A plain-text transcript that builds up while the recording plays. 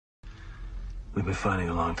We've been fighting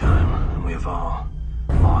a long time, and we have all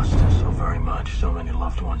lost so very much, so many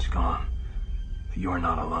loved ones gone. But you are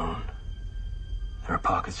not alone. There are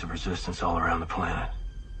pockets of resistance all around the planet.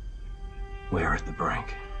 We are at the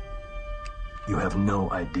brink. You have no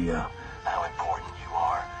idea how important you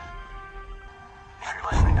are. If you're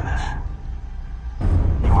listening to this,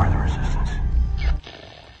 you are the resistance.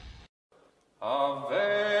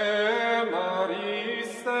 Ave Maria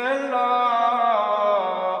Stella,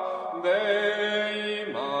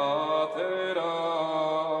 Dei Mater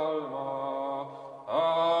Alma,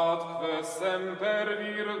 atque semper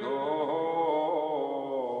Virgo,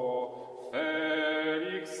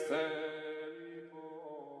 Felix te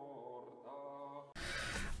porta.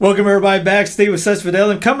 Welcome everybody backstage with Seth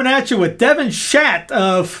Fidel. I'm coming at you with Devin Schatt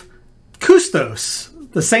of Custos,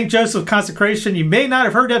 the St. Joseph consecration you may not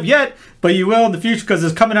have heard of yet, but you will in the future because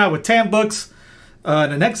it's coming out with 10 books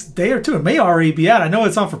the next day or two. It may already be out. I know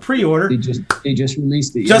it's on for pre-order. They just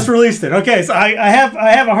released it. Just released it. Okay, so I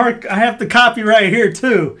have the copy right here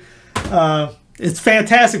too. It's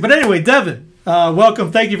fantastic. But anyway, Devin,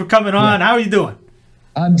 welcome. Thank you for coming on. Yeah. How are you doing?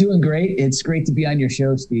 I'm doing great. It's great to be on your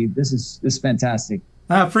show, Steve. This is fantastic.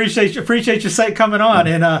 I appreciate your site coming on.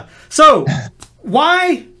 And so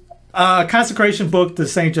why consecration book to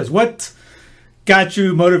St. Joseph? What got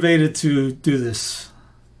you motivated to do this?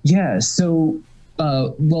 Yeah. So,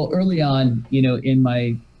 well, early on, in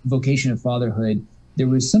my vocation of fatherhood, there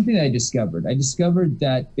was something that I discovered. I discovered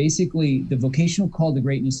that basically the vocational call to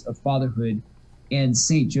greatness of fatherhood and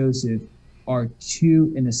St. Joseph are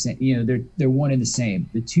two in the same. They're one and the same.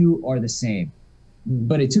 The two are the same.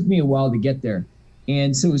 But it took me a while to get there.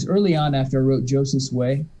 And so it was early on after I wrote Joseph's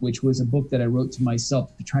Way, which was a book that I wrote to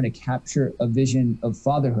myself to try to capture a vision of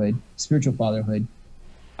fatherhood, spiritual fatherhood.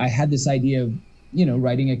 I had this idea of,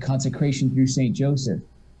 writing a consecration through St. Joseph.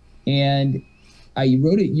 And I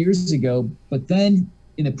wrote it years ago, but then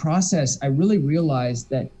in the process, I really realized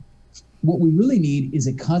that what we really need is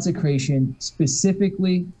a consecration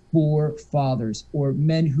specifically for fathers or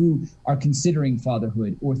men who are considering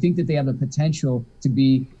fatherhood or think that they have the potential to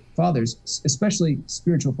be fathers, especially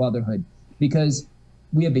spiritual fatherhood, because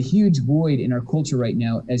we have a huge void in our culture right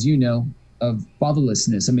now, as you know, of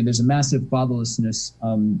fatherlessness. I mean, there's a massive fatherlessness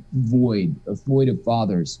void of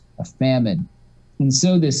fathers, a famine. And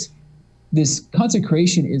so this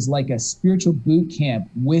consecration is like a spiritual boot camp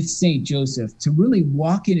with St. Joseph to really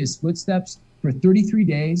walk in his footsteps for 33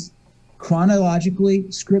 days,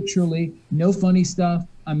 chronologically, scripturally, no funny stuff.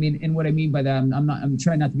 I mean, and what I mean by that, I'm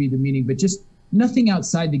trying not to be demeaning, but just nothing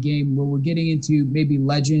outside the game where we're getting into maybe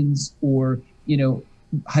legends or,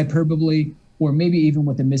 hyperbole, or maybe even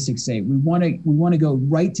what the mystics say. We want to go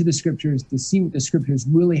right to the scriptures to see what the scriptures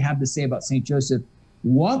really have to say about St. Joseph,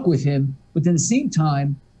 walk with him, but at the same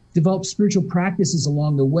time, develop spiritual practices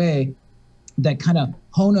along the way that kind of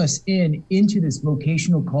hone us into this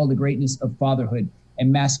vocational call to greatness of fatherhood and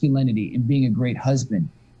masculinity and being a great husband.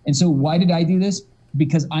 And so why did I do this?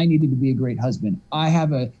 Because I needed to be a great husband. I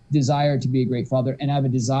have a desire to be a great father, and I have a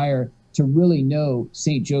desire to really know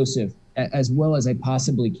St. Joseph as well as I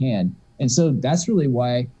possibly can. And so that's really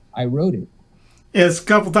why I wrote it. Yes, a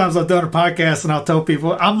couple times I've done a podcast and I'll tell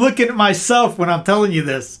people, I'm looking at myself when I'm telling you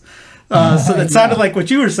this. So that sounded like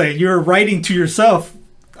what you were saying. You were writing to yourself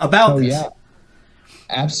about this. Yeah,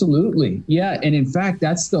 absolutely. Yeah, and in fact,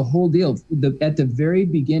 that's the whole deal. At the very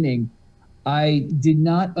beginning, I did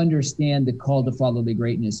not understand the call to fatherly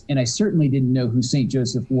greatness, and I certainly didn't know who St.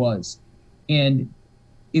 Joseph was. And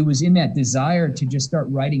it was in that desire to just start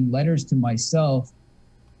writing letters to myself.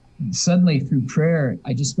 Suddenly, through prayer,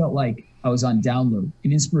 I just felt like I was on download,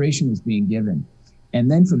 and inspiration was being given. And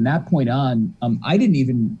then from that point on, I didn't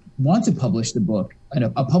even want to publish the book. And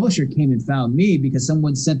a publisher came and found me because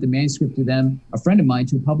someone sent the manuscript to them, a friend of mine,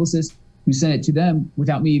 to a publicist who sent it to them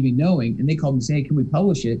without me even knowing. And they called me and said, hey, can we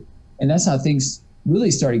publish it? And that's how things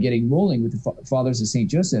really started getting rolling with the Fathers of St.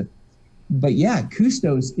 Joseph. But yeah,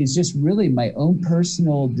 Custos is just really my own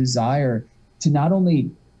personal desire to not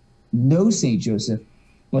only know St. Joseph,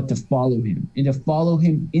 but to follow him and to follow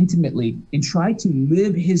him intimately and try to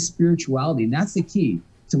live his spirituality. And that's the key,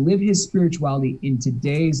 to live his spirituality in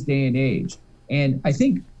today's day and age. And I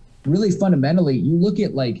think really fundamentally, you look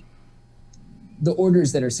at like the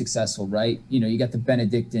orders that are successful, right? You got the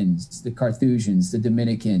Benedictines, the Carthusians, the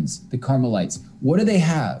Dominicans, the Carmelites. What do they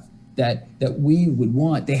have that we would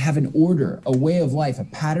want? They have an order, a way of life, a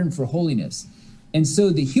pattern for holiness. And so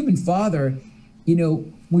the human father,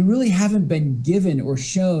 we really haven't been given or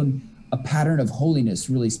shown a pattern of holiness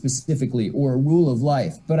really specifically, or a rule of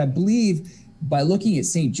life. But I believe by looking at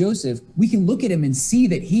St. Joseph, we can look at him and see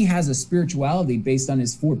that he has a spirituality based on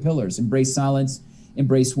his 4 pillars: embrace silence,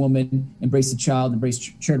 embrace woman, embrace the child, embrace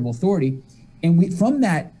charitable authority. And from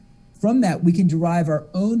that, we can derive our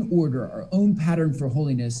own order, our own pattern for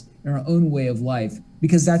holiness, and our own way of life.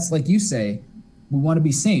 Because that's, like you say, we want to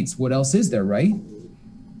be saints. What else is there, right?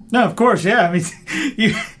 No, of course, yeah. I mean,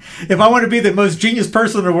 if I want to be the most genius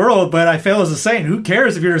person in the world, but I fail as a saint, who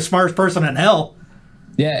cares if you're the smartest person in hell?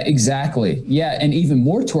 Yeah, exactly. Yeah, and even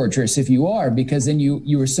more torturous if you are, because then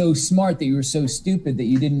you were so smart that you were so stupid that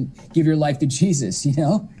you didn't give your life to Jesus, you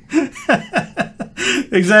know?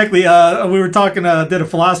 Exactly. We were talking, did a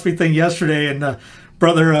philosophy thing yesterday, and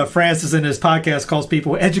Brother Francis in his podcast calls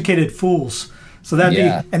people educated fools. So that'd be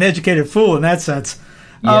an educated fool in that sense.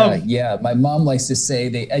 Yeah. My mom likes to say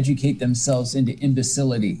they educate themselves into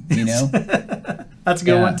imbecility, you know? That's a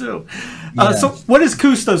good one, too. So what is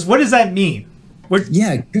Custos? What does that mean?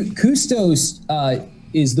 Custos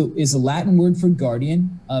is a Latin word for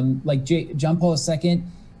guardian. Like John Paul II,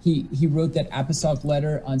 he wrote that apostolic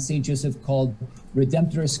letter on St. Joseph called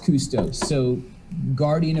Redemptoris Custos, so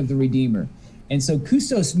guardian of the Redeemer. And so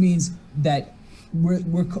Custos means that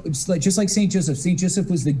we're just like St. Joseph. St. Joseph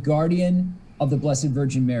was the guardian of the Blessed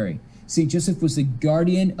Virgin Mary. St. Joseph was the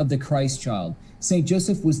guardian of the Christ child. St.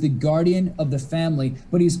 Joseph was the guardian of the family,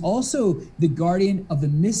 but he's also the guardian of the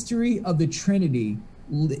mystery of the Trinity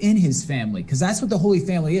in his family, because that's what the Holy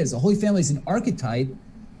Family is. The Holy Family is an archetype,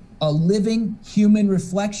 a living human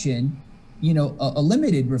reflection, a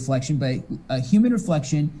limited reflection, but a human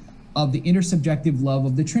reflection of the intersubjective love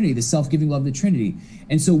of the Trinity, the self-giving love of the Trinity.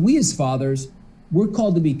 And so we as fathers, we're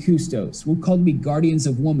called to be custos. We're called to be guardians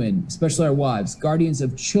of women, especially our wives, guardians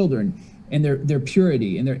of children and their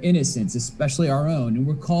purity and their innocence, especially our own. And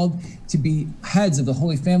we're called to be heads of the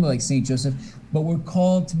Holy Family like St. Joseph, but we're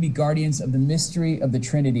called to be guardians of the mystery of the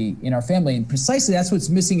Trinity in our family. And precisely that's what's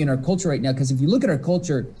missing in our culture right now, because if you look at our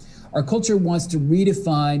culture wants to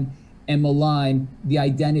redefine and malign the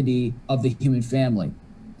identity of the human family.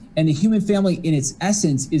 And the human family in its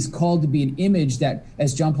essence is called to be an image that,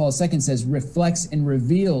 as John Paul II says, reflects and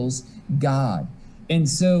reveals God. And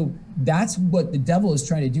so that's what the devil is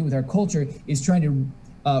trying to do with our culture, is trying to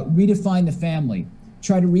redefine the family,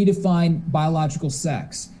 try to redefine biological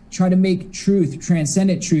sex, try to make truth,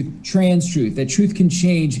 transcendent truth, trans truth, that truth can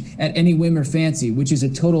change at any whim or fancy, which is a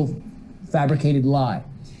total fabricated lie.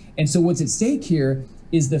 And so what's at stake here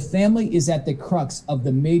is the family is at the crux of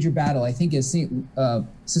the major battle. I think as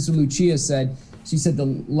Sister Lucia said, she said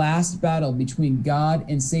the last battle between God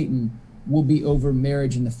and Satan will be over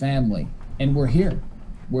marriage and the family. And we're here.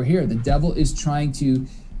 The devil is trying to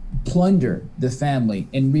plunder the family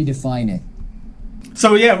and redefine it.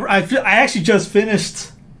 So yeah, I actually just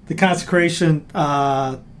finished the consecration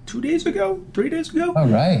 3 days ago. All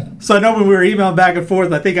right. So I know when we were emailing back and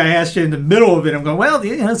forth, I think I asked you in the middle of it. I'm going, well,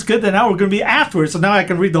 yeah, it's good that now we're going to be afterwards, so now I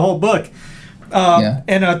can read the whole book.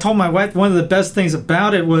 And I told my wife one of the best things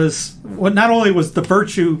about it was, not only was the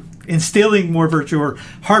virtue, instilling more virtue or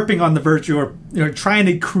harping on the virtue or trying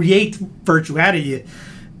to create virtue out of you,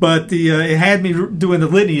 but it had me doing the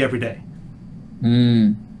litany every day.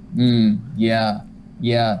 Yeah.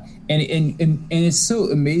 And it's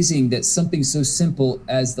so amazing that something so simple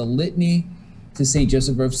as the litany to St.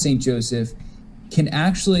 Joseph or of St. Joseph can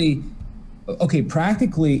actually,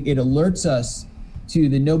 practically it alerts us to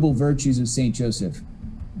the noble virtues of St. Joseph.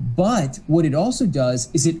 But what it also does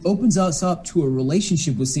is it opens us up to a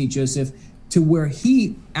relationship with St. Joseph to where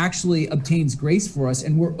he actually obtains grace for us,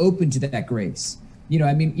 and we're open to that grace. You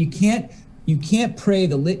can't pray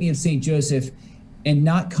the litany of St. Joseph and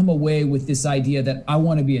not come away with this idea that I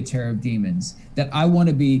want to be a terror of demons, that I want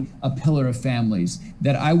to be a pillar of families,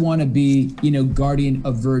 that I want to be, guardian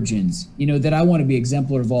of virgins, that I want to be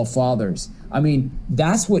exemplar of all fathers. I mean,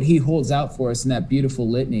 that's what he holds out for us in that beautiful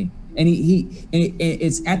litany. And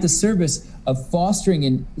it's at the service of fostering.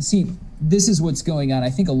 And see, this is what's going on. I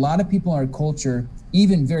think a lot of people in our culture,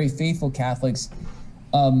 even very faithful Catholics,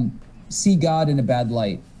 see God in a bad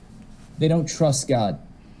light. They don't trust God.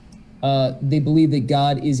 They believe that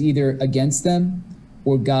God is either against them,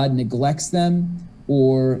 or God neglects them,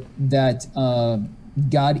 or that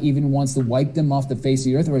God even wants to wipe them off the face of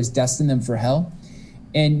the earth, or has destined them for hell.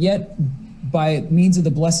 And yet, by means of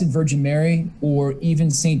the Blessed Virgin Mary or even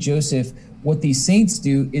St. Joseph, what these saints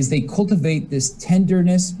do is they cultivate this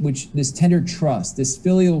tenderness, this tender trust, this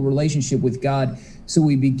filial relationship with God. So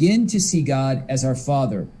we begin to see God as our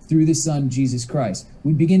Father through the Son, Jesus Christ.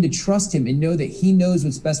 We begin to trust him and know that he knows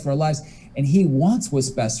what's best for our lives, and he wants what's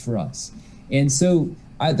best for us. And so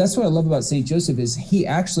that's what I love about St. Joseph, is he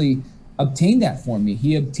actually obtained that for me.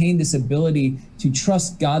 He obtained this ability to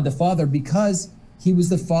trust God the Father because he was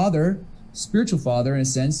the father, spiritual father in a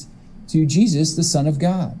sense, to Jesus, the Son of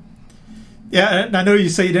God. Yeah, and I know you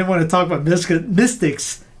say you didn't want to talk about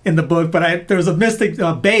mystics in the book, but there was a mystic,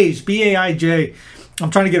 Beige, B-A-I-J.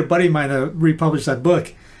 I'm trying to get a buddy of mine to republish that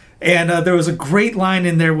book. And there was a great line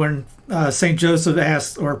in there when St. Joseph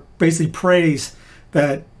asked, or basically prays,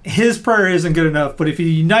 that his prayer isn't good enough, but if he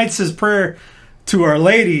unites his prayer to Our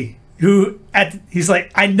Lady, he's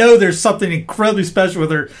like, I know there's something incredibly special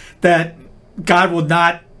with her that God will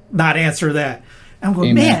not answer that. And I'm going,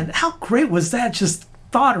 Amen. man, how great was that? Just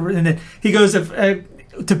thought. And then he goes,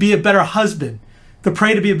 to be a better husband, to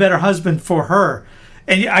pray to be a better husband for her.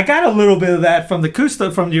 And I got a little bit of that from the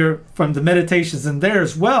Custo, from the meditations in there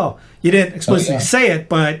as well. You didn't explicitly say it,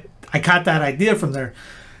 but I got that idea from there,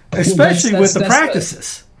 especially with the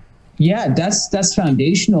practices. Yeah, that's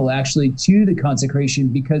foundational actually to the consecration,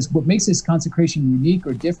 because what makes this consecration unique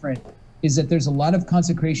or different is that there's a lot of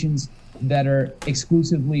consecrations that are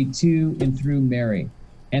exclusively to and through Mary.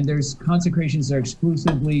 And there's consecrations that are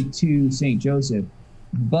exclusively to St. Joseph.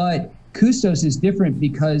 But Custos is different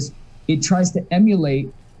because it tries to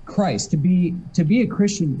emulate Christ. To be a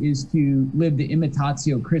Christian is to live the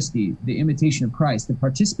imitatio Christi, the imitation of Christ, to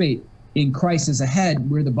participate in Christ as a head,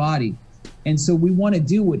 we're the body. And so we want to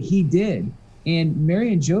do what he did. And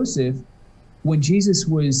Mary and Joseph, when Jesus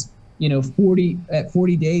was,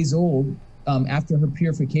 40 days old, after her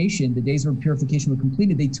purification, the days of her purification were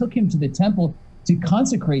completed, they took him to the temple to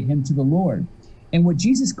consecrate him to the Lord. And what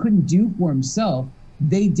Jesus couldn't do for himself,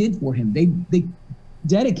 they did for him. They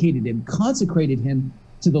dedicated him, consecrated him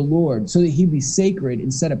to the Lord so that he'd be sacred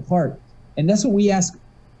and set apart. And that's what we ask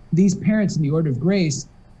these parents in the Order of Grace,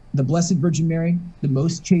 the Blessed Virgin Mary, the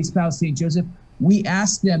most chaste spouse, St. Joseph. We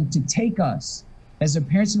ask them to take us, as their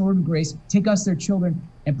parents in the Order of Grace, take us, their children,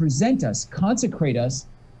 and present us, consecrate us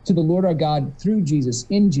to the Lord our God through Jesus,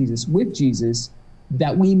 in Jesus, with Jesus,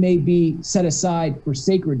 that we may be set aside for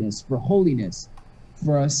sacredness, for holiness,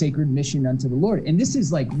 for a sacred mission unto the Lord. And this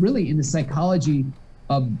is like really in the psychology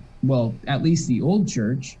of, well, at least the old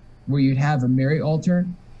church, where you'd have a Mary altar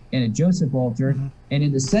and a Joseph altar, and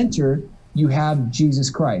in the center, you have Jesus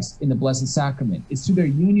Christ in the Blessed Sacrament. It's through their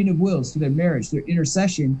union of wills, through their marriage, their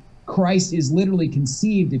intercession, Christ is literally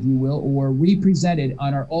conceived, if you will, or represented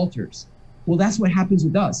on our altars. Well, that's what happens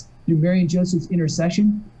with us. Through Mary and Joseph's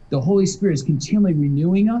intercession, the Holy Spirit is continually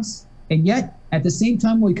renewing us. And yet, at the same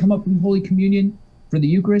time, when we come up from Holy Communion for the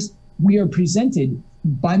Eucharist, we are presented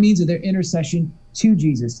by means of their intercession to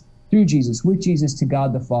Jesus, through Jesus, with Jesus, to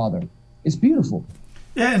God the Father. It's beautiful.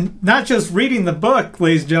 Yeah, and not just reading the book,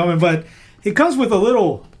 ladies and gentlemen, but it comes with a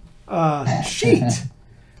little sheet.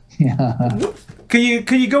 Yeah. Can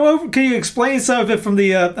you go over? Can you explain some of it from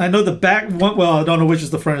the? I know the back one. Well, I don't know which is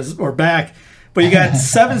the front or back, but you got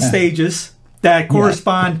 7 stages that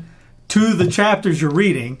correspond to the chapters you're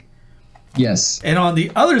reading. Yes. And on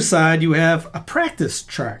the other side, you have a practice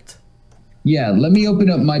chart. Yeah. Let me open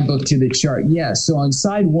up my book to the chart. Yeah. So on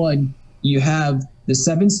side 1, you have the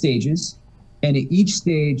 7 stages. And at each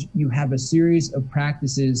stage, you have a series of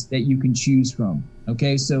practices that you can choose from.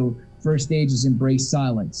 Okay, so first stage is embrace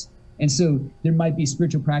silence. And so there might be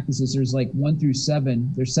spiritual practices. There's like 1 through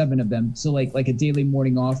 7. There's 7 of them. So like a daily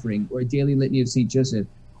morning offering, or a daily litany of St. Joseph,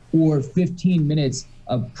 or 15 minutes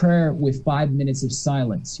of prayer with 5 minutes of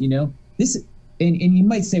silence. This, and you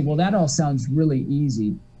might say, well, that all sounds really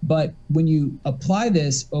easy. But when you apply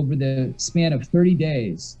this over the span of 30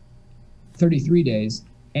 days, 33 days,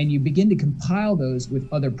 and you begin to compile those with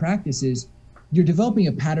other practices, you're developing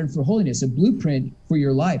a pattern for holiness, a blueprint for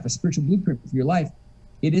your life, a spiritual blueprint for your life.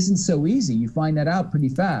 It isn't so easy. You find that out pretty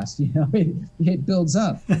fast. It builds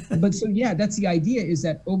up. But so, yeah, that's the idea, is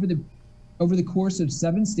that over the course of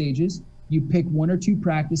 7 stages, you pick 1 or 2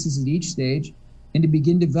 practices at each stage, and to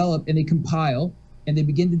begin to develop, and they compile, and they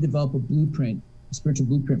begin to develop a blueprint, a spiritual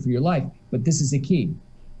blueprint for your life. But this is the key.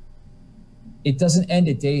 It doesn't end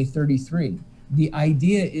at day 33. The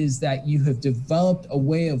idea is that you have developed a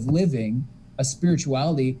way of living, a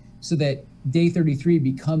spirituality, so that day 33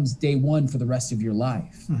 becomes day 1 for the rest of your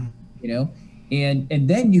life. And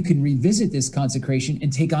then you can revisit this consecration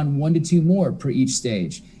and take on 1 to 2 more per each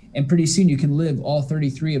stage. And pretty soon you can live all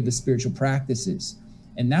 33 of the spiritual practices.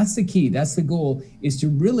 And that's the key. That's the goal, is to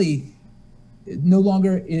really, no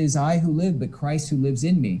longer is I who live, but Christ who lives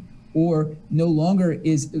in me. Or no longer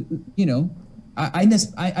is, I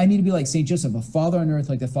need to be like St. Joseph, a father on earth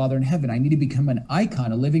like the Father in heaven. I need to become an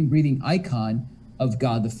icon, a living, breathing icon of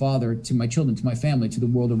God the Father to my children, to my family, to the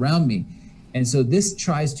world around me. And so this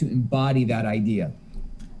tries to embody that idea.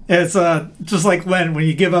 It's just like Lent, when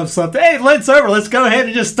you give up something. Hey, Lent's over. Let's go ahead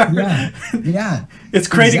and just start. Yeah. It's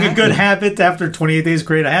creating a good habit. After 28 days,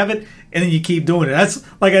 create a habit, and then you keep doing it. That's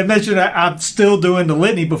like I mentioned. I'm still doing the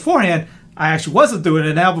litany beforehand, I actually wasn't doing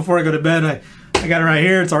it. Now before I go to bed, I got it right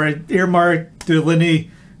here. It's already earmarked. Do a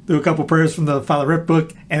litany, do a couple prayers from the Father Rip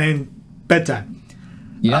book, and then bedtime.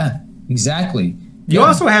 Yeah, exactly. You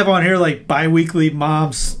also have on here like bi-weekly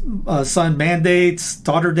mom's son mandates,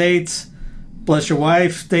 daughter dates, bless your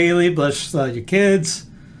wife daily, bless your kids,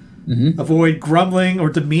 avoid grumbling or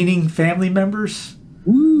demeaning family members.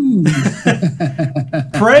 Ooh.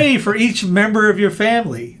 Pray for each member of your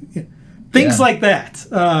family. Things like that.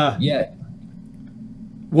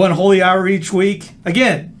 One holy hour each week.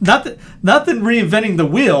 Again, nothing reinventing the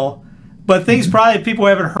wheel, but things probably people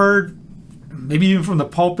haven't heard, maybe even from the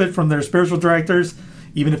pulpit, from their spiritual directors,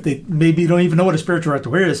 even if they maybe don't even know what a spiritual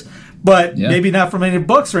director is, but maybe not from any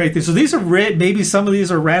books or anything. So these are maybe some of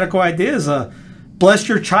these are radical ideas. Bless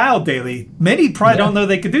your child daily. Many probably don't know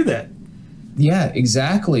they could do that. Yeah,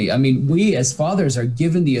 exactly. I mean, we as fathers are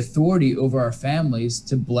given the authority over our families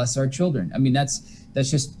to bless our children. I mean, that's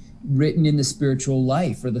just written in the spiritual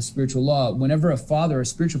life or the spiritual law. Whenever a father, a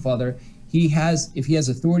spiritual father, if he has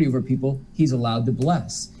authority over people, he's allowed to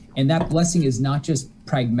bless. And that blessing is not just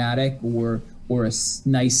pragmatic or a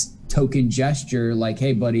nice token gesture like,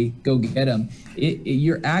 hey, buddy, go get him.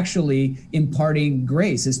 You're actually imparting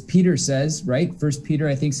grace. As Peter says, right? First Peter,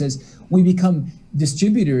 I think, says, we become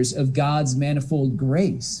distributors of God's manifold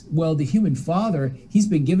grace. Well, the human father, he's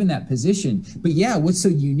been given that position. But yeah, what's so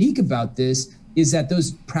unique about this is that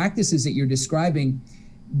those practices that you're describing,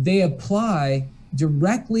 they apply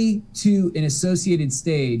directly to an associated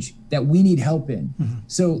stage that we need help in.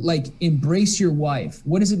 So like embrace your wife.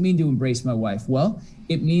 What does it mean to embrace my wife? Well,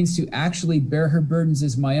 it means to actually bear her burdens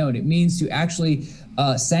as my own. It means to actually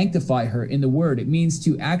sanctify her in the word. It means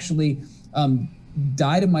to actually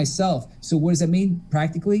die to myself. So what does that mean?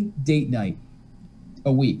 Practically, date night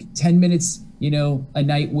a week, 10 minutes, a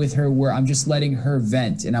night with her where I'm just letting her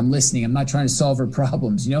vent and I'm listening. I'm not trying to solve her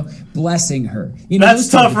problems, blessing her. That's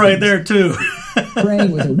tough right there too.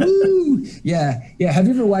 Praying with her. Woo! Yeah. Yeah. Have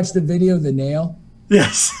you ever watched the video of the nail?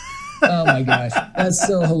 Yes. Oh my gosh. That's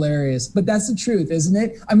so hilarious. But that's the truth, isn't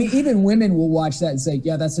it? I mean, even women will watch that and say,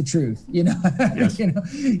 yeah, that's the truth. Yes.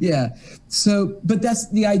 Yeah. So, but that's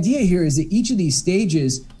the idea here is that each of these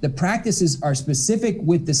stages, the practices are specific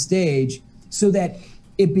with the stage so that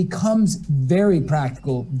it becomes very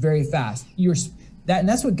practical, very fast. And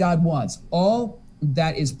that's what God wants. All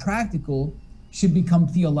that is practical should become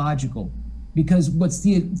theological, because what's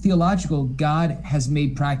theological, God has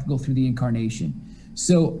made practical through the incarnation.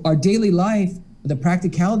 So our daily life, the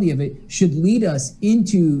practicality of it should lead us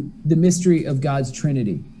into the mystery of God's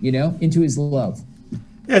Trinity, into his love.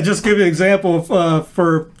 Yeah, just give you an example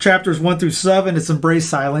for chapters 1 through 7, it's embrace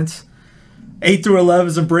silence. 8 through 11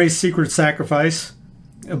 is embrace secret sacrifice.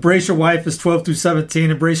 Embrace your wife is 12 through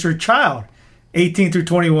 17. Embrace your child, 18 through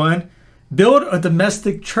 21. Build a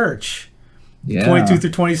domestic church, 22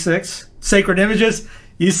 through 26. Sacred images.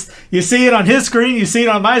 You see it on his screen. You see it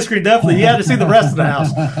on my screen. Definitely, you had to see the rest of the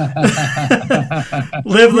house.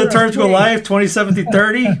 Live liturgical life, 27 through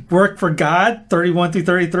 30. Work for God, 31 through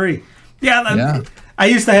 33. Yeah. I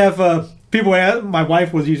used to have people. My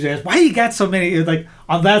wife was usually ask, "Why you got so many?" Like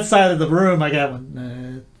on that side of the room, I got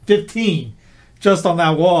 15 just on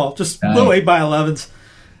that wall, just little 8x11s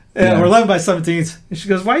or 11 by 17s. And she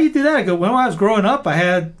goes, "Why do you do that?" I go, "When I was growing up, I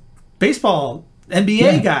had baseball,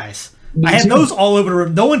 NBA guys." I had those all over the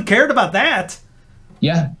room. No one cared about that.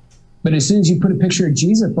 Yeah. But as soon as you put a picture of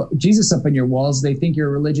Jesus up on your walls, they think you're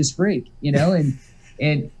a religious freak, but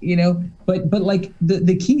like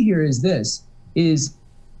the key here is this, is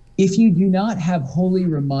if you do not have holy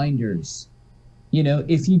reminders,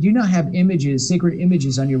 if you do not have images, sacred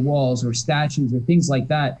images on your walls or statues or things like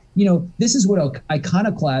that, this is what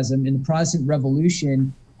iconoclasm in the Protestant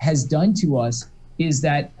Revolution has done to us, is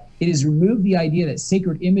that it has removed the idea that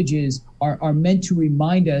sacred images are meant to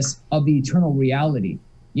remind us of the eternal reality.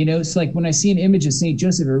 It's like when I see an image of St.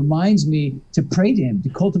 Joseph, it reminds me to pray to him, to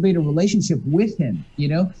cultivate a relationship with him.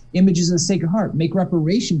 Images of the Sacred Heart, make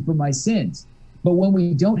reparation for my sins. But when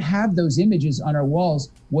we don't have those images on our walls,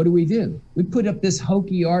 what do? We put up this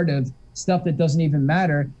hokey art of stuff that doesn't even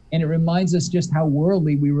matter, and it reminds us just how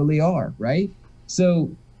worldly we really are, right?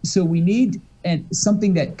 So we need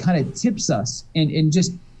something that kind of tips us and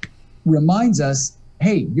just reminds us,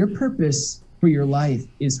 hey, your purpose for your life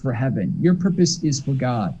is for heaven. Your purpose is for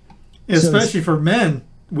God. Especially for men,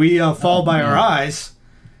 we fall by our eyes.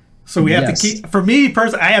 So we have to keep, for me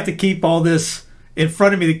personally, I have to keep all this in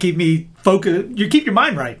front of me to keep me focused. You keep your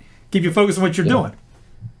mind right. Keep you focused on what you're doing.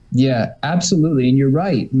 Yeah, absolutely. And you're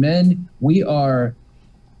right. Men, we are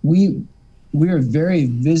very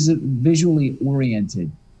visually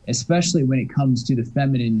oriented, especially when it comes to the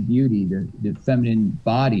feminine beauty, the feminine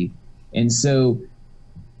body. And so,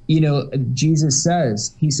 Jesus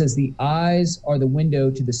says, he says, the eyes are the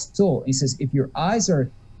window to the soul. He says, if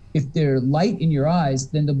they're light in your eyes,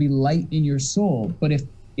 then there'll be light in your soul. But if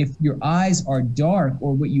your eyes are dark,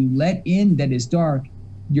 or what you let in that is dark,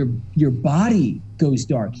 your body goes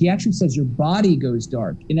dark. He actually says your body goes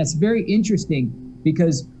dark. And that's very interesting,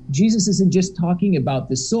 because Jesus isn't just talking about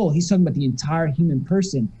the soul. He's talking about the entire human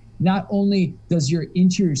person. Not only does your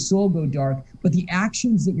interior soul go dark, but the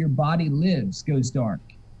actions that your body lives goes dark.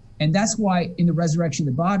 And that's why in the resurrection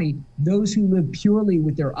of the body, those who live purely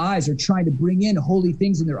with their eyes are trying to bring in holy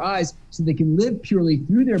things in their eyes so they can live purely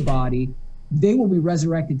through their body. They will be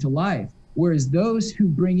resurrected to life. Whereas those who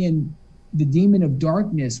bring in the demon of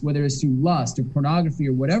darkness, whether it's through lust or pornography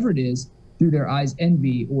or whatever it is, through their eyes,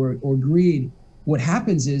 envy or greed, what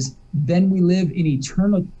happens is then we live in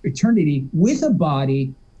eternity with a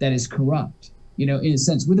body that is corrupt, in a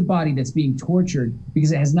sense, with a body that's being tortured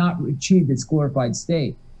because it has not achieved its glorified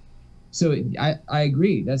state. So I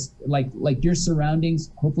agree. That's like your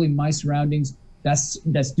surroundings, hopefully my surroundings,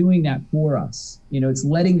 that's doing that for us. It's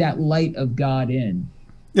letting that light of God in.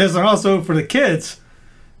 Yes, and also for the kids.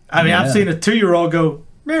 I mean, I've seen a 2-year-old go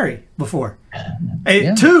Mary before.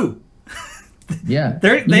 Two. Yeah.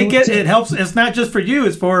 They get it helps. It's not just for you,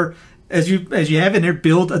 it's for as you have in there,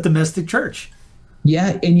 build a domestic church.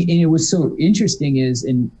 Yeah, and it was so interesting is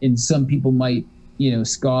and some people might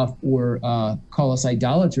scoff or call us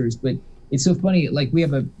idolaters, but it's so funny. Like we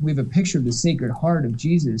have a picture of the Sacred Heart of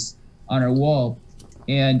Jesus on our wall,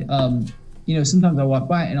 and sometimes I walk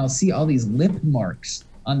by and I'll see all these lip marks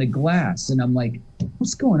on the glass, and I'm like,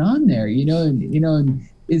 what's going on there? And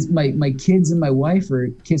is my kids and my wife are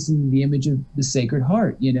kissing the image of the Sacred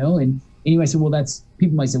Heart, and you might say,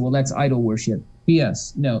 people might say, well, that's idol worship.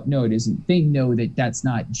 BS. No, it isn't. They know that that's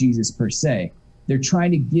not Jesus per se. They're trying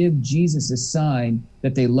to give Jesus a sign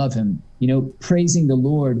that they love him, praising the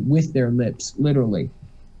Lord with their lips, literally.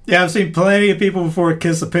 Yeah, I've seen plenty of people before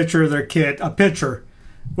kiss a picture of their kid, a picture,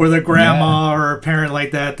 or their grandma or a parent like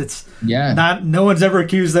that. That's not. No one's ever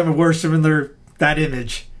accused them of worshiping that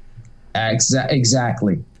image.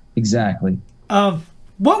 Exactly.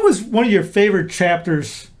 What was one of your favorite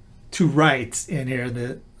chapters to write in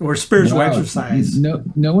here, or spiritual exercise? No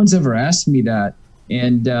one's ever asked me that,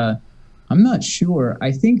 and I'm not sure.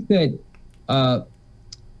 I think that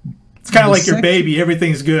it's kind of like your baby.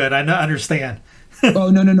 Everything's good. I understand. Oh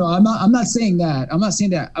no! I'm not saying that.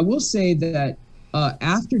 I will say that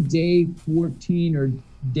after day 14 or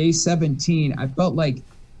day 17, I felt like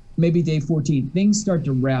maybe day 14 things start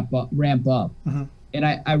to ramp up, mm-hmm. And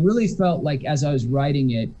I really felt like as I was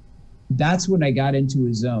writing it, that's when I got into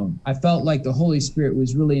a zone. I felt like the Holy Spirit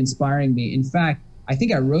was really inspiring me. In fact, I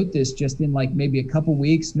think I wrote this just in like maybe a couple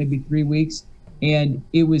weeks, maybe 3 weeks. And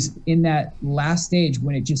it was in that last stage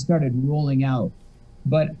when it just started rolling out.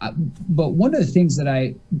 But one of the things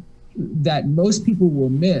that most people will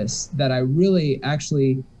miss that I really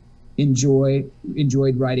actually enjoyed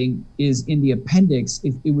writing is in the appendix.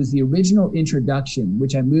 It was the original introduction,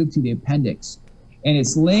 which I moved to the appendix. And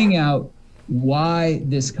it's laying out why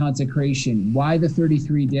this consecration, why the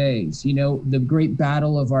 33 days, the great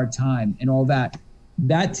battle of our time and all that.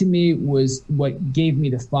 That to me was what gave me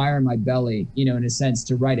the fire in my belly, in a sense,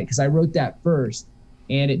 to write it, because I wrote that first.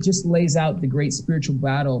 And it just lays out the great spiritual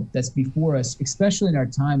battle that's before us, especially in our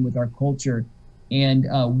time with our culture, and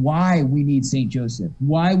why we need St. Joseph,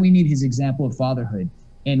 why we need his example of fatherhood,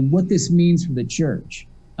 and what this means for the church.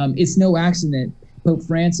 It's no accident Pope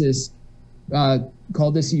Francis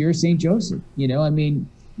called this year St. Joseph. I'm going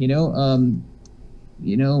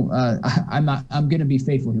to be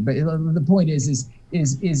faithful here, but the point is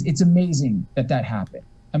it's amazing that happened.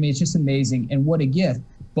 I mean, it's just amazing, and what a gift.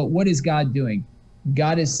 But what is God doing?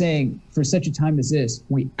 God is saying, for such a time as this,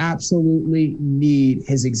 we absolutely need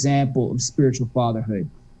his example of spiritual fatherhood.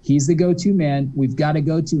 He's the go-to man. We've got to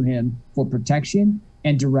go to him for protection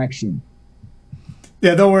and direction.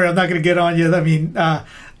 Yeah, don't worry. I'm not going to get on you. I mean,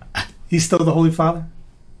 he's still the Holy Father.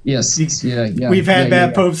 Yes. We've had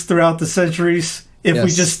bad popes throughout the centuries. If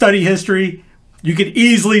we just study history, you could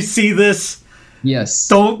easily see this. Yes.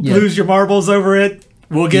 Don't lose your marbles over it.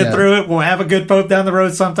 We'll get through it. We'll have a good pope down the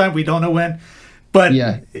road sometime. We don't know when. But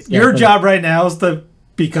your job right now is to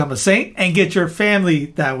become a saint and get your family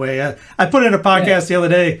that way. I put in a podcast the other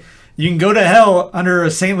day. You can go to hell under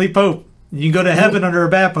a saintly pope. You can go to heaven under a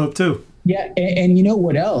bad pope too. Yeah, and you know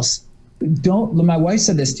what else? My wife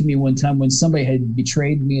said this to me one time when somebody had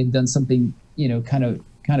betrayed me and done something, kind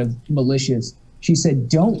of malicious. She said,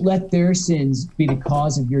 "Don't let their sins be the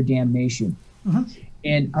cause of your damnation." Uh-huh.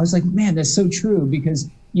 And I was like, man, that's so true, because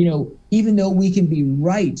even though we can be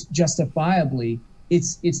right justifiably,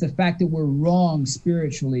 it's the fact that we're wrong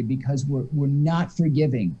spiritually because we're not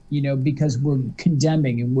forgiving, because we're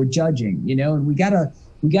condemning and we're judging, and we gotta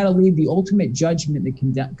leave the ultimate judgment,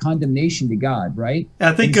 the condemnation to God, right?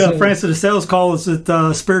 I think Francis de Sales calls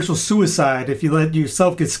it spiritual suicide if you let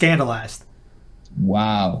yourself get scandalized.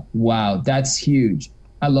 Wow, that's huge.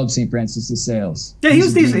 I love St. Francis de Sales. Yeah, he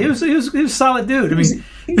was decent. He was a solid dude. I mean,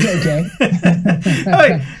 he's okay.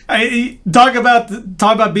 Talk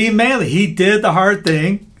about being manly. He did the hard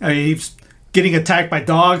thing. He was getting attacked by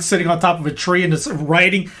dogs, sitting on top of a tree and just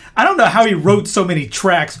writing. I don't know how he wrote so many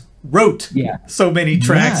tracks. So many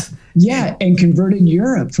tracks. Yeah, and converting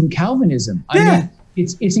Europe from Calvinism. I mean,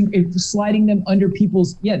 it's sliding them under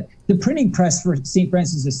people's. Yeah, the printing press for St.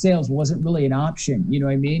 Francis de Sales wasn't really an option. You know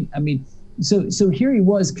what I mean? I mean. So here he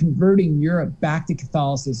was converting Europe back to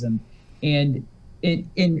Catholicism, and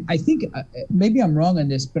I think maybe I'm wrong on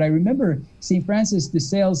this, but I remember St. Francis de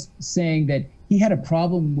Sales saying that he had a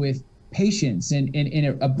problem with patience and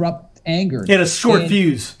abrupt anger. He had a short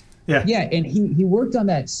fuse. Yeah, and he worked on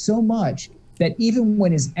that so much that even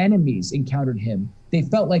when his enemies encountered him, they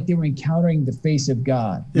felt like they were encountering the face of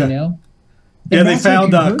God. Yeah. They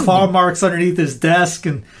found claw marks underneath his desk,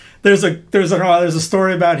 and there's a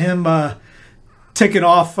story about him ticking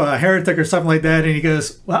off a heretic or something like that, and he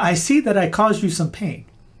goes, "Well, I see that I caused you some pain.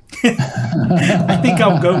 I think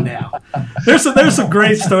I'll go now." There's some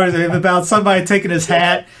great stories about somebody taking his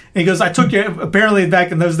hat, and he goes, "I took you." Apparently,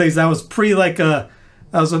 back in those days, that was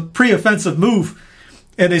a pre-offensive move.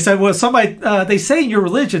 And they said, "Well, somebody they say in your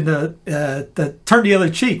religion to turn the other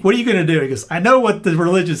cheek. What are you going to do?" He goes, "I know what the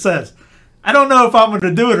religion says. I don't know if I'm going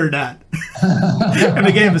to do it or not." And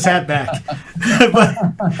they gave him his hat back.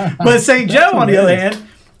 but St. Joe, on the other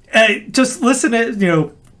hand, just listen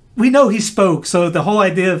to, we know he spoke. So the whole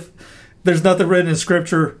idea of there's nothing written in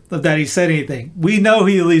Scripture that he said anything, we know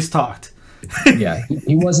he at least talked. Yeah,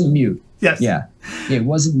 he wasn't mute. Yes. Yeah, it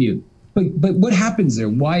wasn't mute. But what happens there?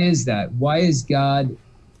 Why is that? Why is God,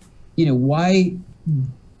 why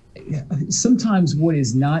sometimes what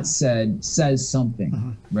is not said says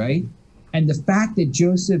something, right? And the fact that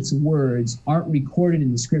Joseph's words aren't recorded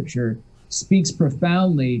in the Scripture speaks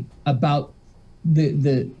profoundly about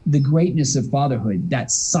the greatness of fatherhood. That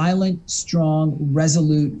silent, strong,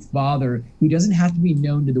 resolute father who doesn't have to be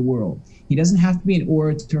known to the world. He doesn't have to be an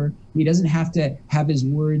orator. He doesn't have to have his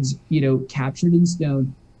words, captured in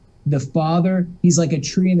stone. The father, he's like a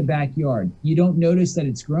tree in the backyard. You don't notice that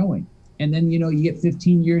it's growing. And then, you get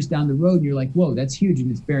 15 years down the road and you're like, whoa, that's huge and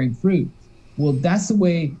it's bearing fruit. Well, that's the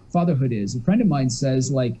way fatherhood is. A friend of mine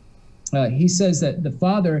says, he says that the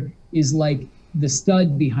father is like the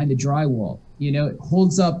stud behind the drywall. It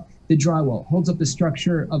holds up the drywall, holds up the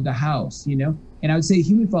structure of the house, And I would say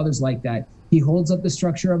human father's like that. He holds up the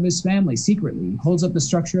structure of his family secretly. He holds up the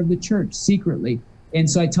structure of the church secretly. And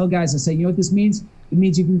so I tell guys, I say, you know what this means? It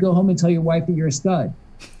means you can go home and tell your wife that you're a stud.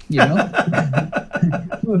 But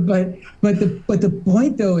the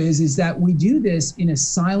point though is that we do this in a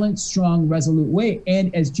silent, strong, resolute way.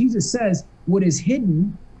 And as Jesus says, what is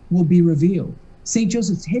hidden will be revealed. St.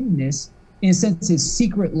 Joseph's hiddenness, in a sense, his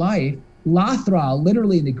secret life, lathra,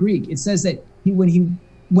 literally in the Greek, it says that when he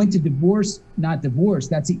went to not divorce,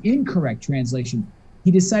 that's the incorrect translation.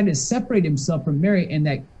 He decided to separate himself from Mary, and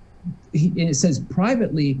it says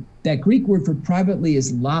privately, that Greek word for privately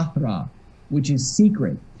is lathra, which is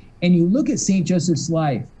secret. And you look at St. Joseph's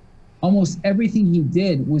life, almost everything he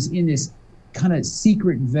did was in this kind of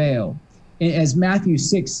secret veil. And as Matthew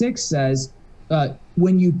 6:6 says,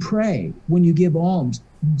 when you pray, when you give alms,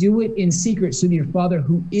 do it in secret so that your Father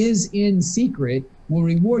who is in secret will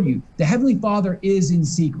reward you. The Heavenly Father is in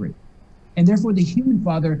secret. And therefore the human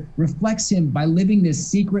father reflects him by living this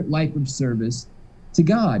secret life of service to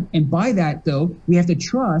God. And by that, though, we have to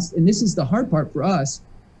trust, and this is the hard part for us,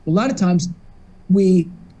 a lot of times we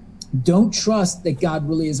don't trust that God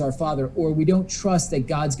really is our Father, or we don't trust that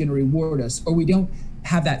God's going to reward us, or we don't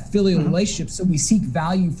have that filial relationship, so we seek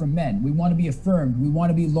value from men. We want to be affirmed. We want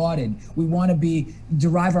to be lauded. We want to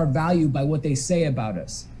derive our value by what they say about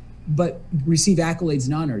us, but receive accolades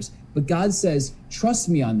and honors. But God says, trust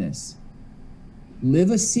me on this. Live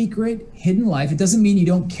a secret, hidden life. It doesn't mean you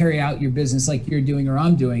don't carry out your business like you're doing or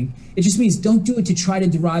I'm doing. It just means don't do it to try to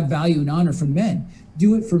derive value and honor from men.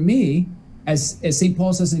 Do it for me. As St.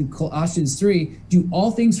 Paul says in Colossians 3, do all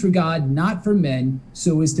things for God, not for men,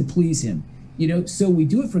 so as to please him. So we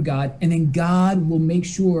do it for God, and then God will make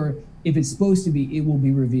sure, if it's supposed to be, it will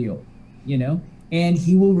be revealed, and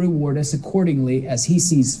he will reward us accordingly as he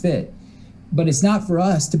sees fit. But it's not for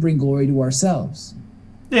us to bring glory to ourselves.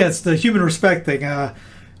 Yeah, it's the human respect thing.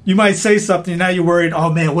 You might say something, and now you're worried,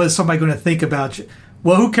 oh man, what is somebody going to think about you?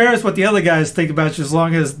 well, who cares what the other guys think about you as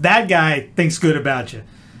long as that guy thinks good about you?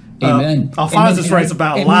 Amen. Alphonsus writes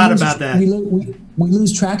about a lot about that. We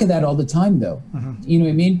lose track of that all the time, though. You know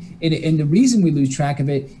what I mean? And the reason we lose track of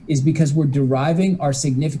it is because we're deriving our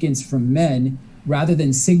significance from men rather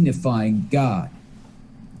than signifying God.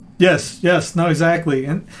 Yes, no, exactly.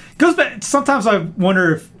 And it goes back. Sometimes I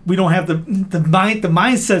wonder if we don't have the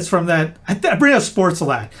mindsets from that. I bring up sports a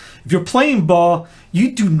lot. If you're playing ball,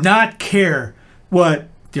 you do not care what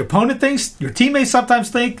the opponent thinks, your teammates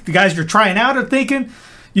sometimes think, the guys you're trying out are thinking.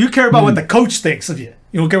 You care about what the coach thinks of you.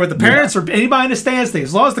 You don't care what the parents or anybody in the stands thinks.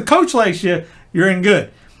 As long as the coach likes you, you're in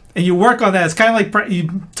good. And you work on that. It's kind of like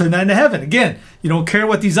you turn that into heaven. Again, you don't care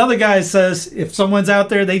what these other guys says. If someone's out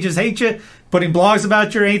there, they just hate you, putting blogs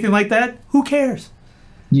about you or anything like that, who cares?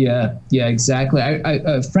 Yeah, exactly.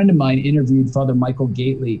 A friend of mine interviewed Father Michael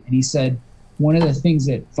Gately, and he said one of the things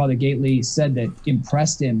that Father Gately said that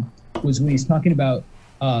impressed him was when he's talking about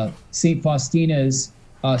St. Faustina's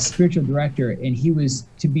spiritual director, and he was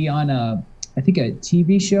to be on a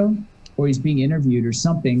TV show, or he's being interviewed or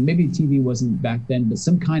something. Maybe TV wasn't back then, but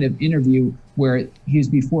some kind of interview where he was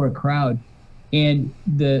before a crowd, and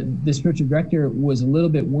the spiritual director was a little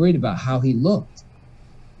bit worried about how he looked.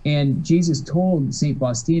 And Jesus told St.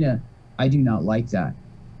 Faustina, I do not like that,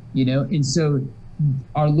 And so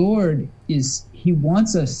our Lord he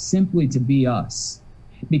wants us simply to be us.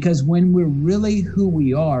 Because when we're really who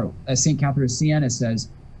we are, as St. Catherine of Siena says,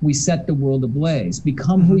 we set the world ablaze.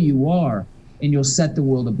 Become who you are, and you'll set the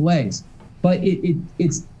world ablaze. But it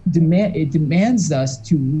demands us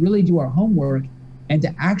to really do our homework and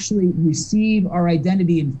to actually receive our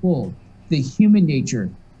identity in full, the human nature,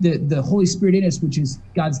 the Holy Spirit in us, which is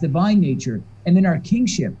God's divine nature, and then our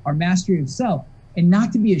kingship, our mastery of self, and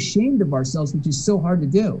not to be ashamed of ourselves, which is so hard to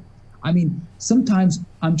do. I mean, sometimes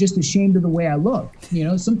I'm just ashamed of the way I look.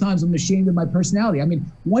 Sometimes I'm ashamed of my personality. I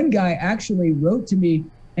mean, one guy actually wrote to me,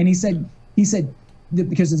 and he said that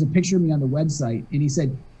because there's a picture of me on the website, and he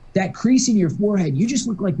said, that crease in your forehead, you just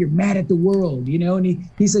look like you're mad at the world, And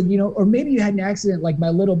he said, or maybe you had an accident like my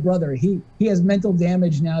little brother. He has mental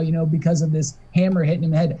damage now, because of this hammer hitting him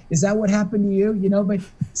in the head. Is that what happened to you? But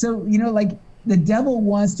so, like the devil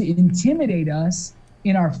wants to intimidate us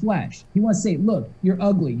in our flesh. He wants to say, look, you're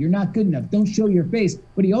ugly. You're not good enough. Don't show your face.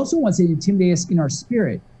 But he also wants to intimidate us in our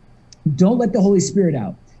spirit. Don't let the Holy Spirit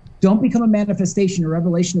out. Don't become a manifestation or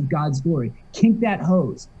revelation of God's glory. Kink that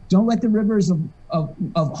hose. Don't let the rivers of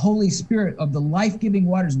Holy Spirit, of the life-giving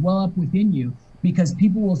waters well up within you, because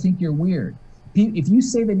people will think you're weird. If you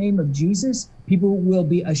say the name of Jesus, people will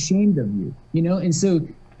be ashamed of you, And so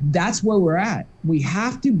that's where we're at. We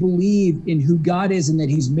have to believe in who God is and that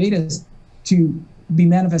he's made us to be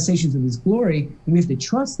manifestations of his glory. And we have to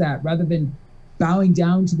trust that rather than bowing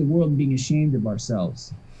down to the world and being ashamed of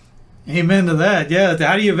ourselves. Amen to that. Yeah.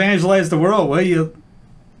 How do you evangelize the world? Well, you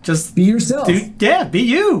just be yourself. Be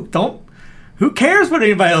you. Who cares what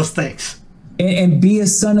anybody else thinks? And be a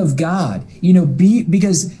son of God.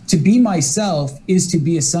 Because to be myself is to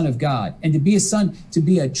be a son of God. And to be a son, to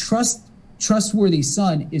be a trustworthy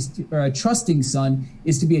son or a trusting son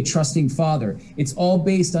is to be a trusting father. It's all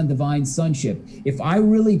based on divine sonship. If I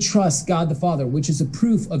really trust God the Father, which is a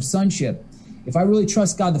proof of sonship, if I really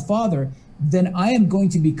trust God the Father, then I am going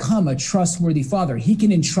to become a trustworthy father. He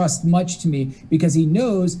can entrust much to me because he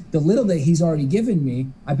knows the little that he's already given me,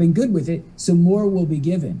 I've been good with it, so more will be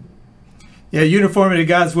given. Yeah, Uniformity of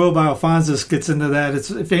God's Will by Alphonsus gets into that.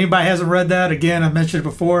 If anybody hasn't read that, again, I mentioned it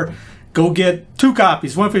before, go get 2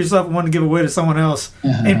 copies, one for yourself and one to give away to someone else.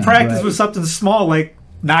 And practice with something small like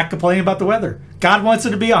not complaining about the weather. God wants it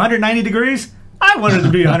to be 190 degrees. I want it to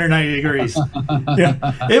be 190 degrees.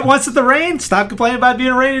 Yeah. It wants it to rain. Stop complaining about it being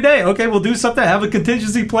a rainy day. Okay, we'll do something. Have a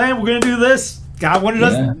contingency plan. We're going to do this. God wanted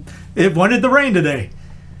us. It wanted the rain today.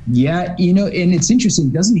 Yeah, and it's interesting.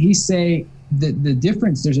 Doesn't he say the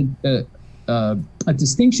difference? There's a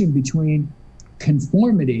distinction between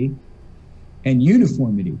conformity and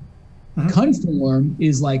uniformity. Conform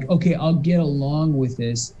is like, okay, I'll get along with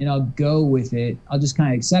this and I'll go with it. I'll just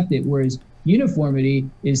kind of accept it. Whereas uniformity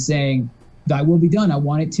is saying, thy will be done. I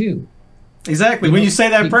want it too. Exactly. When you say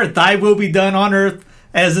that prayer, thy will be done on earth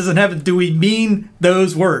as is in heaven, do we mean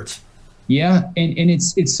those words? Yeah. And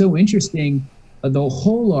it's so interesting. The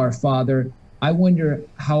whole Our Father, I wonder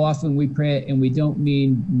how often we pray it and we don't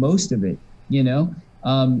mean most of it,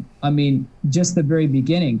 I mean, just the very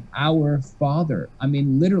beginning, our Father. I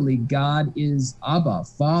mean, literally, God is Abba,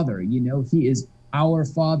 Father. He is our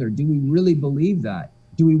Father. Do we really believe that?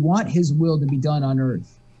 Do we want his will to be done on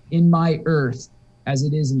earth, in my earth, as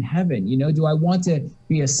it is in heaven? Do I want to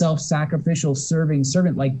be a self-sacrificial serving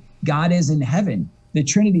servant like God is in heaven? the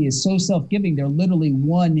Trinity is so self-giving. They're literally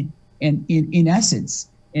one, and in essence,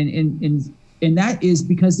 and that is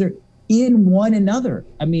because they're in one another.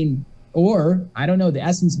 I mean, or I don't know, the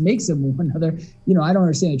essence makes them one another. I don't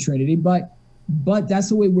understand the Trinity, but that's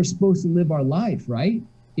the way we're supposed to live our life, right?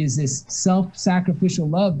 Is this self-sacrificial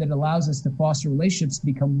love that allows us to foster relationships, to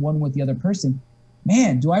become one with the other person.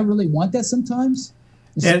 Man, do I really want that sometimes?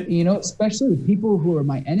 And, especially with people who are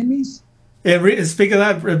my enemies. And speaking of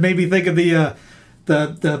that, it made me think of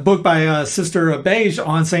the book by Sister Beige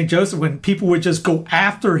on St. Joseph, when people would just go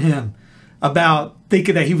after him about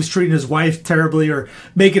thinking that he was treating his wife terribly or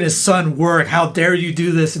making his son work. How dare you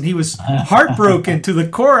do this? And he was heartbroken to the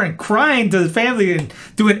core and crying to the family and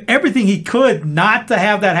doing everything he could not to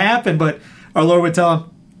have that happen. But our Lord would tell him,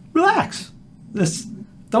 relax.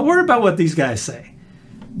 Don't worry about what these guys say.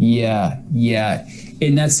 Yeah.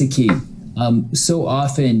 And that's the key. So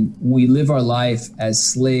often we live our life as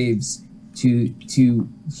slaves to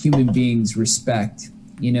human beings' respect,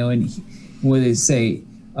 and when they say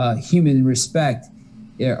human respect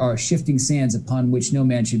are shifting sands upon which no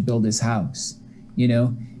man should build his house,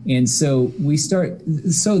 and so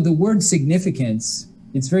the word significance,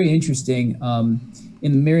 it's very interesting.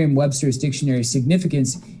 In Merriam-Webster's dictionary,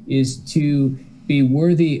 significance is to be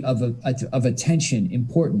worthy of attention,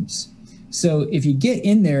 importance. So if you get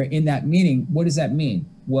in there in that meaning, what does that mean?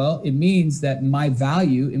 Well, it means that my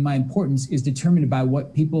value and my importance is determined by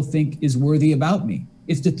what people think is worthy about me.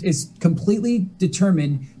 It's completely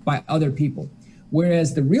determined by other people.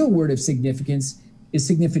 Whereas the real word of significance is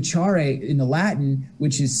significare in the Latin,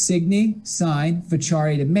 which is signi, sign,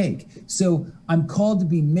 facere, to make. So I'm called to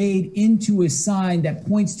be made into a sign that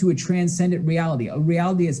points to a transcendent reality, a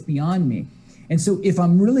reality that's beyond me. And so if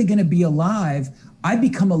I'm really going to be alive, I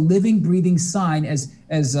become a living, breathing sign, as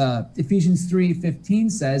Ephesians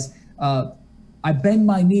 3:15 says, I bend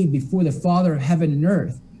my knee before the Father of heaven and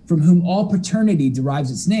earth, from whom all paternity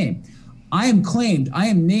derives its name. I am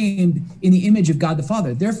named in the image of God the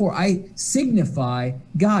Father. Therefore, I signify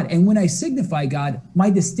God. And when I signify God,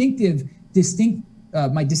 my distinction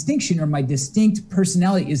or my distinct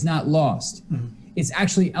personality is not lost. Mm-hmm. It's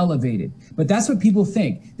actually elevated. But that's what people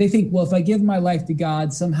think. They think, well, if I give my life to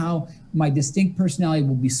God, somehow my distinct personality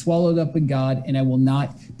will be swallowed up in God and I will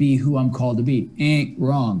not be who I'm called to be. Ain't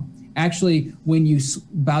wrong. Actually, when you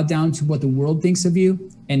bow down to what the world thinks of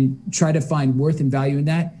you and try to find worth and value in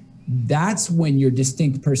that, that's when your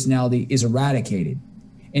distinct personality is eradicated.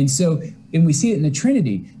 And we see it in the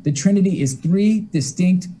Trinity. The Trinity is three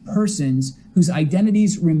distinct persons whose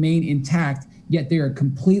identities remain intact, yet they are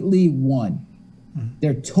completely one.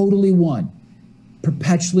 They're totally one,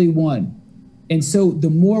 perpetually one. And so the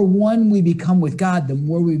more one we become with God, the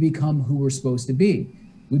more we become who we're supposed to be.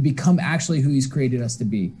 We become actually who he's created us to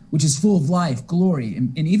be, which is full of life, glory,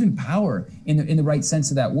 and even power in the right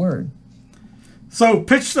sense of that word. So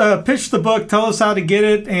pitch the book, tell us how to get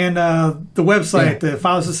it, and the website, the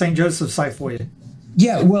Fathers of St. Joseph site for you.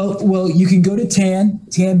 Yeah, well, you can go to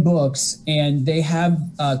Tan Books, and they have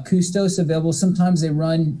Custos available. Sometimes they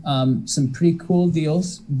run some pretty cool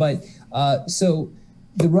deals, but so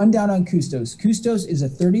the rundown on Custos. Custos is a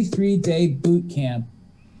 33-day boot camp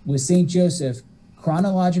with St. Joseph,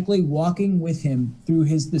 chronologically walking with him through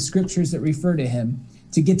the scriptures that refer to him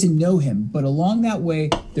to get to know him. But along that way,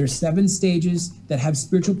 there's 7 stages that have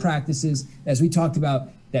spiritual practices, as we talked about,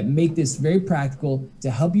 that make this very practical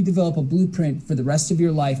to help you develop a blueprint for the rest of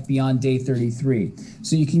your life beyond day 33.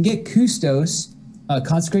 So you can get Custos,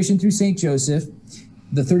 Consecration through St. Joseph,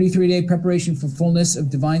 the 33-day preparation for fullness of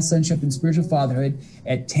divine sonship and spiritual fatherhood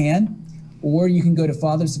at TAN, or you can go to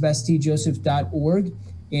fathersofstjoseph.org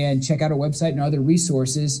and check out our website and other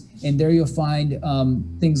resources. And there you'll find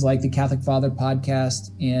things like the Catholic Father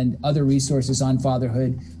podcast and other resources on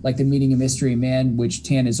fatherhood, like the Meeting a Mystery Man, which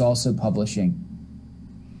TAN is also publishing.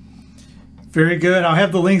 Very good. I'll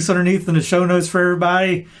have the links underneath in the show notes for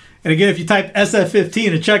everybody. And again, if you type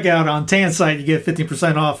SF15 at checkout on TAN site, you get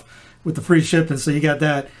 15% off with the free shipping. So you got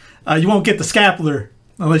that. You won't get the scapular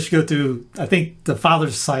unless you go to, I think, the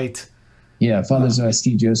Father's site. Yeah,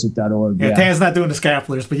 fathersofstjoseph.org. Yeah, TAN's not doing the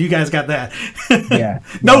scapulars, but you guys got that. Yeah.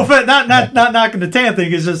 Not knocking the TAN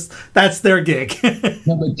thing. It's just that's their gig.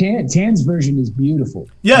 No, but TAN's version is beautiful.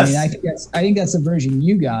 Yes. I mean, I think that's the version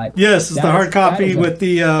you got. Yes, it's the hard copy with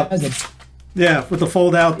the with the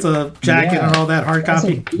fold out jacket and all that hard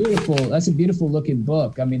copy. That's a beautiful looking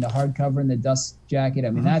book. I mean, the hardcover and the dust jacket. I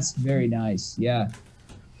mean, that's very nice. Yeah.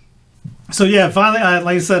 So yeah, finally,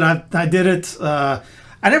 like I said, I did it.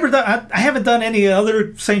 I haven't done any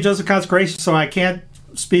other St. Joseph consecration, so I can't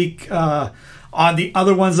speak on the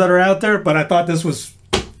other ones that are out there. But I thought this was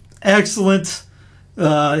excellent.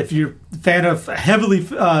 If you're a fan of heavily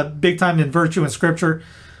big time in virtue and scripture,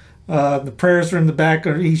 the prayers are in the back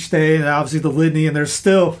of each day, and obviously the litany. And there's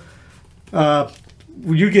still,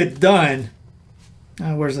 when you get done,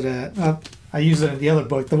 where's it at? I use it in the other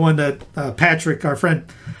book, the one that Patrick, our friend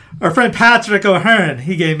Patrick O'Hearn,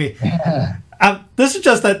 he gave me. This is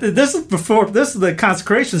just that. This is the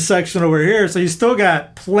consecration section over here. So you still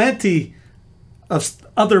got plenty of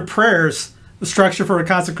other prayers, the structure for a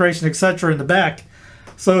consecration, etc., in the back.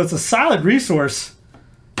 So it's a solid resource.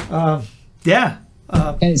 And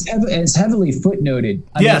it's heavily footnoted.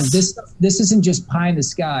 I mean, this isn't just pie in the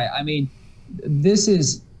sky. I mean, this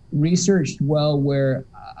is researched well. Where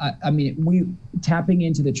we tapping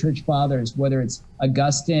into the church fathers, whether it's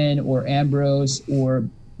Augustine or Ambrose or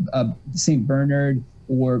Saint Bernard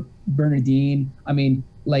or Bernardine. I mean,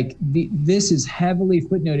 this is heavily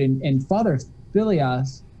footnoted, and Father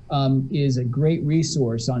Filias is a great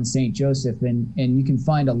resource on Saint Joseph, and you can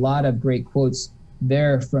find a lot of great quotes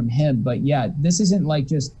there from him. But yeah, this isn't like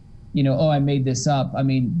just I made this up. I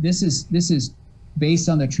mean, this is based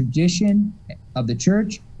on the tradition of the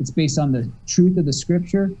church. It's based on the truth of the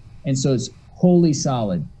scripture, and so it's wholly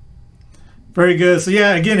solid. Very good. So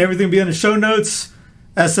yeah, again, everything will be in the show notes.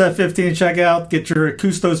 SF15, check out, get your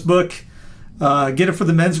Custos book, get it for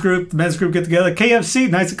the men's group. The men's group get together. KFC,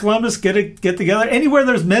 Knights of Columbus, get together. Anywhere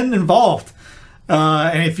there's men involved.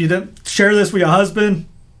 And if you don't share this with your husband,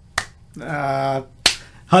 share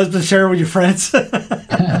it with your friends.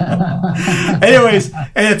 Anyways,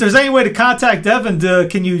 and if there's any way to contact Devin,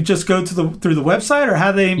 can you just go through the website, or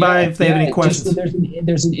how they if they have any questions?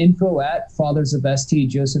 There's an info at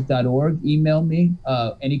fathersofstjoseph.org. Email me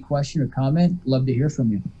any question or comment. Love to hear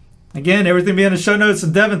from you. Again, everything will be in the show notes.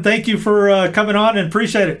 And Devin, thank you for coming on, and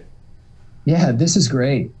appreciate it. Yeah, this is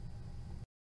great.